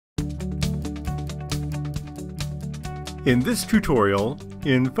In this tutorial,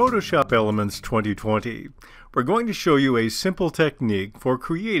 in Photoshop Elements 2020, we're going to show you a simple technique for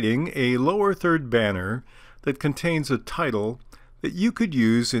creating a lower third banner that contains a title that you could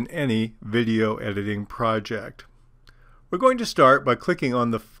use in any video editing project. We're going to start by clicking on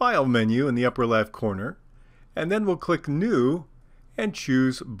the File menu in the upper left corner, and then we'll click New and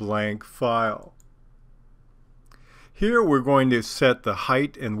choose Blank File. Here we're going to set the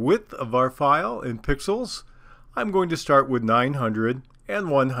height and width of our file in pixels. I'm going to start with 900 and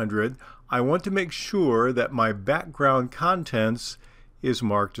 100. I want to make sure that my background contents is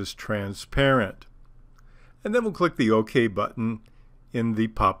marked as transparent. And then we'll click the OK button in the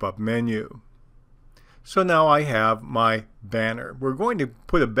pop-up menu. So now I have my banner. We're going to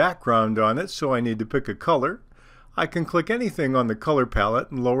put a background on it, so I need to pick a color. I can click anything on the color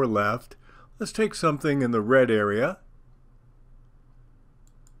palette in lower left. Let's take something in the red area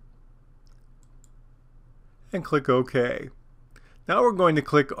and click OK. Now we're going to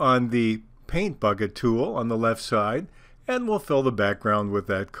click on the paint bucket tool on the left side, and we'll fill the background with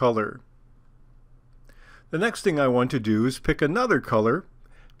that color. The next thing I want to do is pick another color,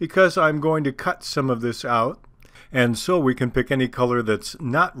 because I'm going to cut some of this out, and so we can pick any color that's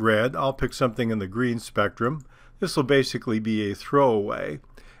not red. I'll pick something in the green spectrum. This will basically be a throwaway.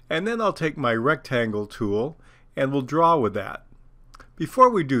 And then I'll take my rectangle tool and we'll draw with that. Before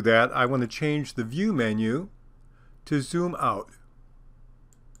we do that, I want to change the View menu to Zoom Out.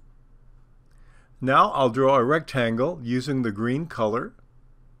 Now I'll draw a rectangle using the green color.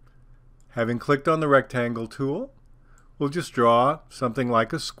 Having clicked on the rectangle tool, we'll just draw something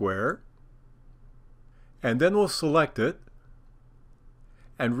like a square, and then we'll select it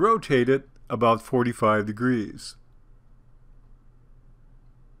and rotate it about 45 degrees.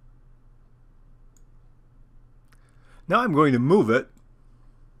 Now I'm going to move it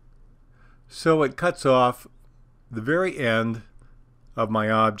so it cuts off the very end of my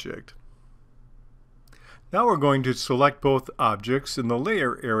object. Now we're going to select both objects in the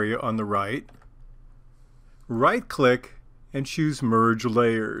layer area on the right, right-click and choose Merge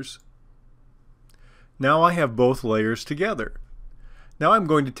Layers. Now I have both layers together. Now I'm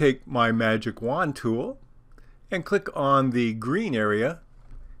going to take my magic wand tool and click on the green area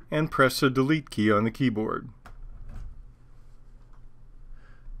and press the Delete key on the keyboard.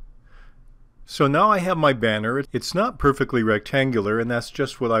 So now I have my banner. It's not perfectly rectangular, and that's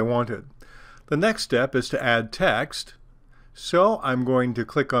just what I wanted. The next step is to add text. So I'm going to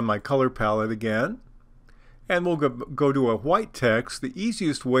click on my color palette again, and we'll go to a white text. The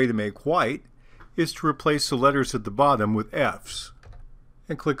easiest way to make white is to replace the letters at the bottom with F's,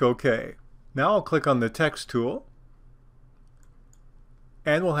 and click OK. Now I'll click on the text tool,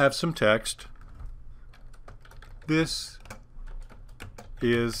 and we'll have some text. This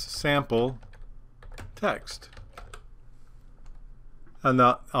is sample text. And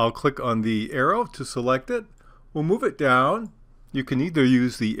now I'll click on the arrow to select it. We'll move it down. You can either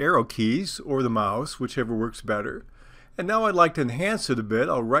use the arrow keys or the mouse, whichever works better. And now I'd like to enhance it a bit.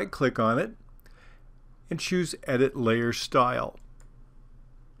 I'll right click on it and choose Edit Layer Style.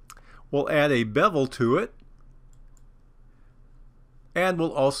 We'll add a bevel to it, and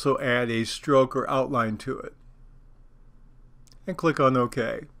we'll also add a stroke or outline to it. And click on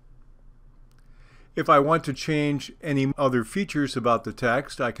OK. If I want to change any other features about the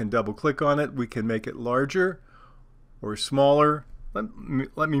text, I can double click on it. We can make it larger or smaller.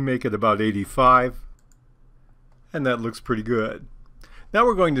 Let me make it about 85, and that looks pretty good. Now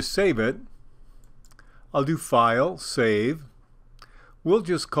we're going to save it. I'll do File, Save. We'll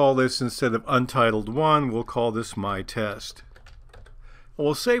just call this, instead of Untitled 1, we'll call this My Test. And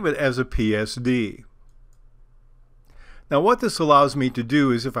we'll save it as a PSD. Now what this allows me to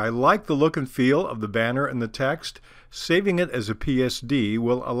do is, if I like the look and feel of the banner and the text, saving it as a PSD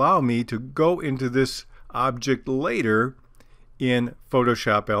will allow me to go into this object later in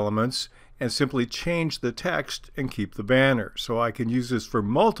Photoshop Elements and simply change the text and keep the banner. So I can use this for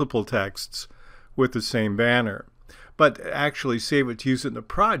multiple texts with the same banner. But actually save it to use it in the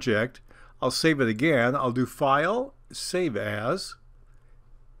project, I'll save it again. I'll do File, Save As.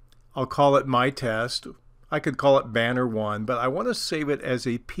 I'll call it My Test. I could call it Banner 1, but I want to save it as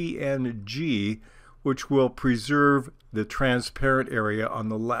a PNG, which will preserve the transparent area on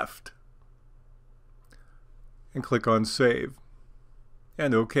the left. And click on Save.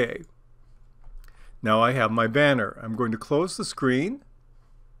 And OK. Now I have my banner. I'm going to close the screen,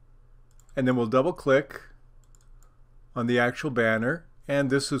 and then we'll double click on the actual banner, and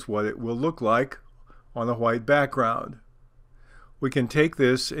this is what it will look like on a white background. We can take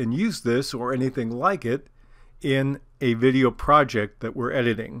this and use this or anything like it in a video project that we're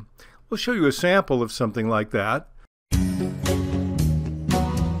editing. We'll show you a sample of something like that.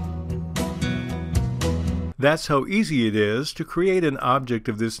 That's how easy it is to create an object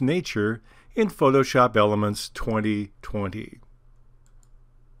of this nature in Photoshop Elements 2020.